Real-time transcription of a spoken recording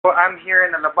So I'm here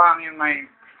in Alabang in my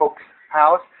folks'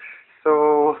 house.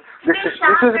 So this is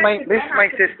my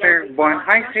sister Bon.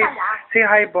 Hi, say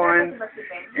hi, Bon.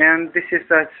 And this is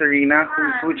Serena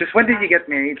who just when did you get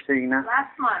married, Serena?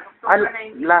 Last month, Uh, October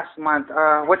 19th. last month.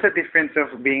 What's the difference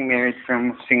of being married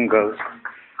from single?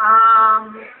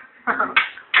 Um,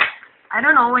 I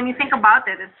don't know. When you think about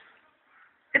it,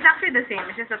 it's actually the same.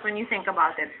 It's just that when you think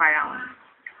about it, parang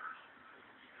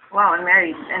wow, I'm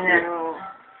married, and then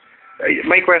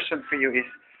My question for you is,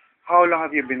 how long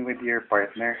have you been with your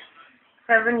partner?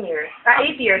 7 years,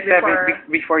 8 years Seven before.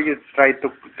 before you tried to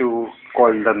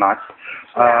call the knot.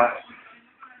 Yeah.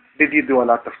 Did you do a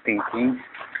lot of thinking?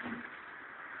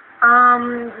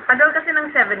 Tagal kasi ng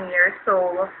 7 years,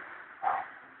 so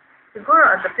siguro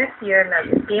at the 5th year,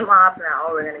 it came up na,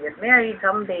 oh, we're gonna get married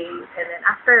someday, and then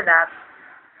after that,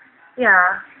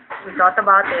 yeah, we thought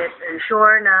about it, are you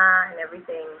sure na, and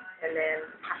everything, and then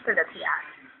after that, he asked,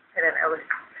 and then I was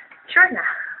sure na.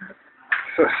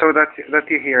 So that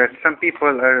you hear it. Some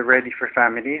people are ready for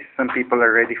families, some people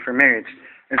are ready for marriage,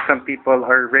 and some people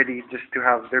are ready just to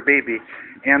have their baby.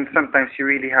 And sometimes you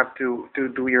really have to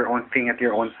do your own thing at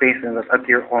your own pace and at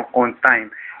your own time.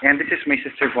 And this is my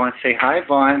sister Vaughn. Say hi,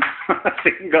 Vaughn.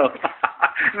 Single.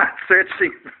 Not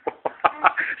searching.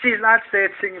 She's not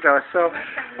searching though. So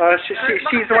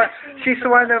she's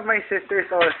one of my sisters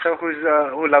also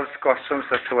who loves costumes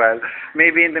as well.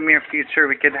 Maybe in the near future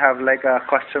we could have like a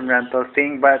costume rental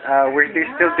thing, but we're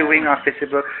still doing a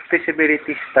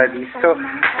feasibility study. So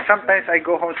sometimes I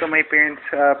go home to my parents'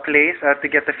 place to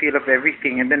get the feel of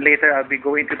everything, and then later I'll be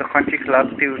going to the country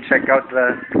club to check out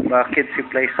the kids who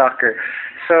play soccer.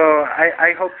 So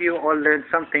I hope you all learned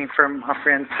something from a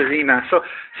friend, Serena. So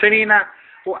Serena,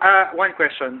 one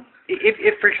question: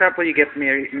 if for example you get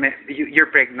married,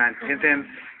 you're pregnant, and then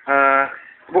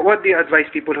what do you advise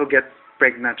people who get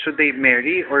pregnant? Should they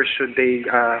marry or should they?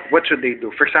 What should they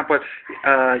do? For example,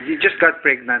 you just got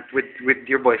pregnant with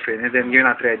your boyfriend, and then you're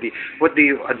not ready. What do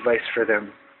you advise for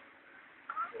them?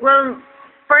 Well,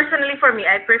 personally for me,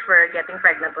 I prefer getting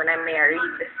pregnant when I'm married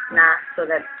na, so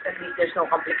that at least there's no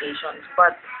complications.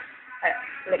 But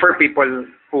like For people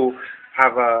who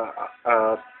have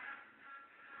a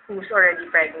who's already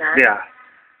pregnant. yeah,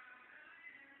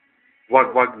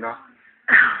 wag no.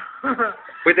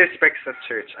 With respect to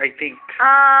church, I think.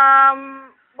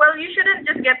 Well, you shouldn't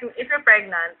just get, if you're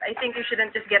pregnant, I think you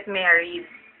shouldn't just get married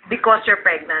because you're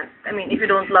pregnant. I mean, if you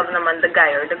don't love naman the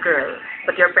guy or the girl,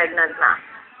 but you're pregnant na,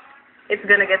 it's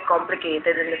gonna get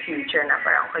complicated in the future na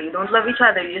parang, okay, you don't love each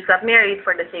other, you just got married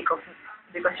for the sake of,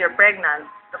 because you're pregnant,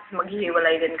 tapos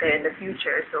maghihiwalay din kayo in the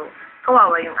future, so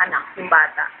kawawa yung anak, yung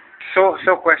bata. So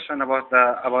question about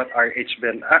RH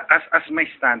bill. As my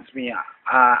stance, me,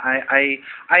 I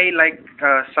like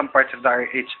some parts of the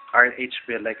RH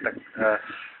bill, like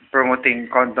promoting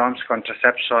condoms,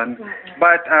 contraception,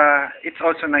 but it's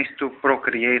also nice to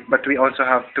procreate. But we also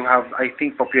have to have, I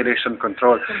think, population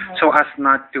control, so as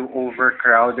not to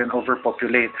overcrowd and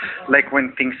overpopulate. Like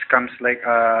when things comes like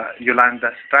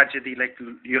Yolanda's tragedy, like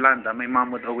Yolanda, my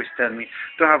mom would always tell me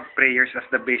to have prayers as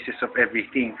the basis of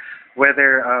everything.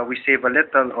 Whether we save a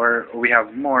little or we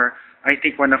have more, I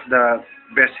think one of the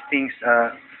best things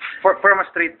from a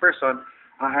straight person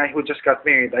who just got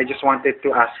married, I just wanted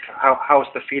to ask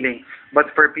how's the feeling. But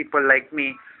for people like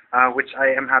me, which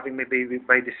I am having my baby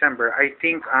by December, I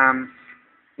think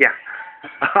yeah.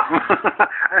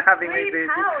 I'm having my baby.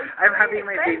 I'm having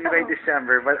my baby by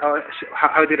December. But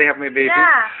how did I have my baby?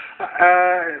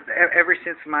 Ever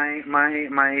since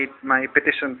my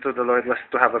petition to the Lord was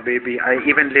to have a baby, I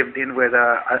even lived in with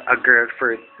a girl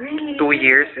for 2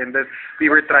 years, and then we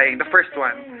were trying the first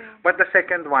one, but the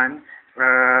second one.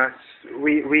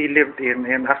 We lived in,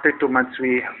 and after 2 months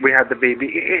we had the baby.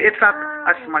 It's not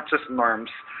as much as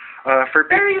norms. For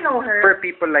Pero you know her. For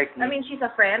people like me. I mean, she's a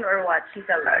friend or what? She's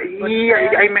a yeah.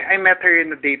 I met her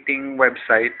in a dating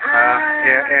website.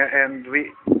 Yeah, and we.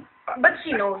 But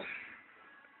she knows.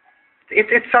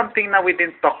 It's something that we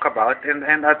didn't talk about, and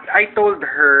I told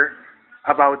her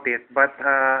about it, but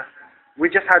we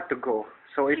just had to go.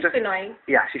 So She's Pinoy?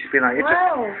 Yeah, she's Pinoy.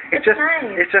 Wow, that's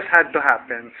nice. It just had to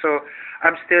happen. So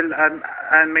I'm still,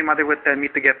 and my mother would tell me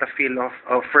to get a feel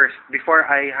of first before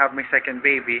I have my second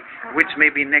baby, which may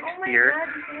be next year.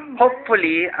 God,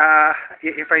 Hopefully,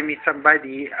 if I meet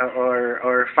somebody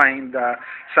or find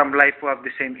some life who have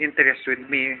the same interest with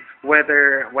me,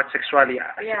 whether what sexuality,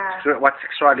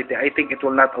 I think it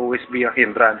will not always be a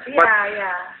hindrance. Yeah,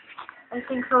 yeah. I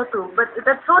think so too. But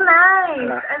that's so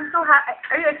nice. I'm so happy.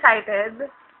 Are you excited?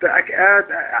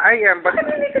 I am, but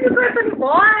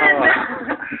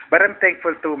but I'm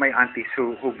thankful to my aunties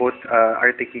who both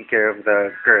are taking care of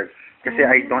the girl. kasi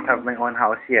I don't have my own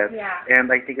house yet. Yeah.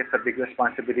 And I think it's a big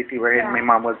responsibility wherein Yeah. my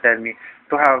mom will tell me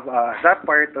to have that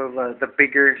part of the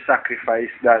bigger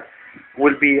sacrifice that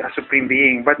will be a supreme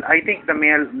being. But I think the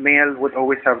male would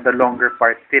always have the longer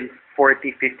part till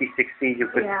 40, 50, 60, you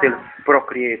could Yeah. still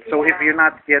procreate. So if Yeah. you're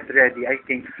not yet ready, I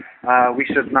think we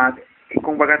should not,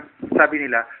 kung baga, sabi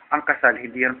nila, ang kasal,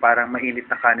 hindi yan parang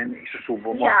mainit na kanin na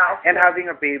isusubo mo. Yeah, of And course. having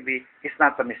a baby is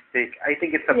not a mistake. I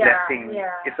think it's a Yeah, blessing. yeah.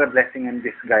 It's a blessing in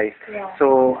disguise. Yeah.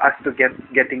 So, as to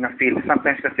getting a feel,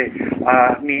 sometimes kasi,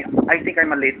 me, I think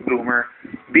I'm a late bloomer.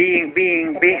 Being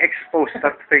exposed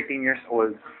at 13 years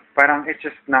old, parang it's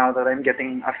just now that I'm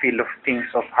getting a feel of things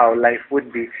of how life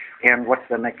would be and what's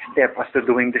the next step as to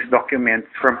doing this document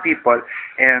from people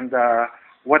and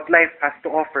what life has to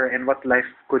offer and what life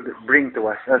could bring to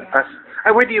us.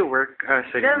 Where do you work,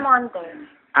 Selena? Del Monte.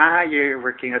 You're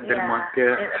working at Del Yeah. Monte.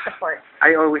 At the port.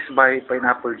 I always buy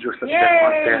pineapple juice at Del Yay!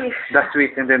 Monte. The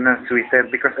sweet and then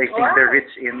unsweeted because I think they're Wow.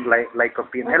 rich in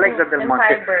lycopene. I like the Del And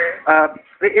Monte. fiber.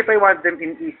 If I want them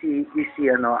in easy,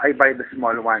 I buy the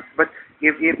small ones. But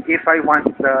if I want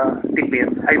the tipid,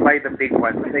 I buy the big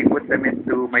ones and I put them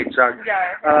into my jug.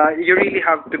 Jar. You really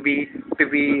have to be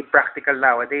practical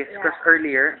nowadays. Yeah. Because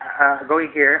earlier,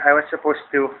 going here, I was supposed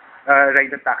to ride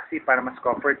a taxi para mas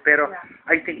comfort. Pero Yeah.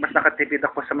 I think mas nakatipid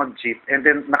ako sa mag-jeep and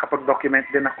then nakapag-document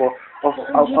din ako of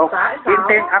Jeep ka?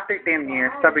 Ikaw? after 10 years.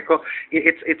 Sabi ko,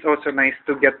 it's also nice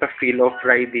to get the feel of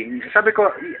riding. Sabi ko,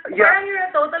 yeah, Parang you're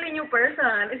a totally new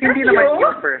person. Is that hindi you? naman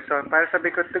new person. Para sabi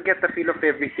ko, to get the feel of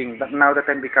everything, now that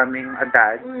I'm becoming a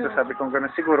dad, so sabi ko gano'n,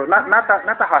 siguro, not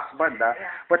a husband, Yeah.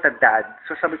 but a dad.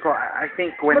 So sabi ko, I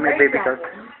think when But my are you baby comes,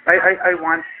 planning? I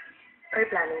want, Are you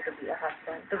planning to be a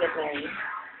husband? To get married?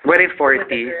 when I'm 40,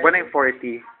 With the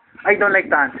girl. I don't like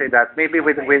to answer that. Maybe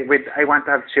with I want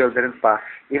to have children pa.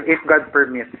 If God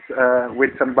permits,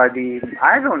 with somebody,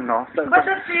 I don't know. So, But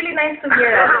that's really nice to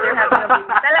hear after having a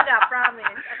baby. Talaga, promise.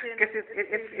 As in, because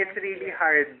it's really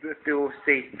hard to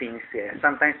say things. Yeah.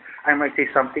 Sometimes I might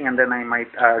say something and then I might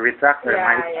retract or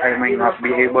I might you not be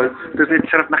don't know. able to.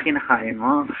 It's sarap na kinakain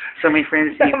mo. So my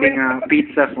friend's eating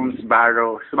pizza from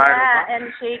Sbarro. Yeah, and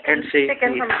shaky. And shaky.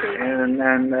 Chicken from shaky.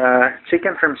 And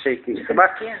chicken from shaky. Chicken.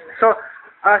 So,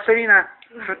 Serena,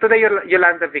 so today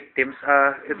Yolanda victims,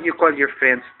 you call your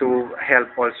friends to help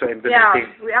also in the Yeah,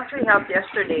 meeting. we actually helped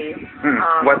yesterday.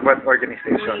 What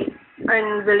organization? We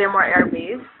in Williamore Air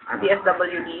Base,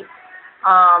 DSWD.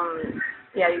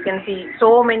 Yeah, you can see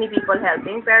so many people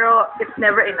helping, pero it's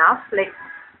never enough. Like,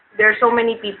 there are so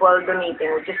many people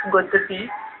donating, which is good to see.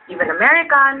 Even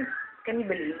Americans, can you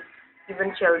believe?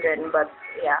 Even children, but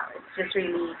yeah, it's just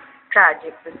really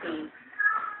tragic to see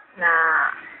na,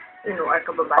 our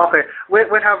kababayan. Okay,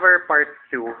 we'll have our part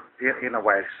 2 in a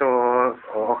while. So,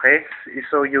 okay,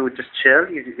 so you just chill,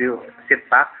 you sit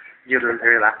back, you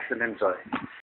relax and enjoy.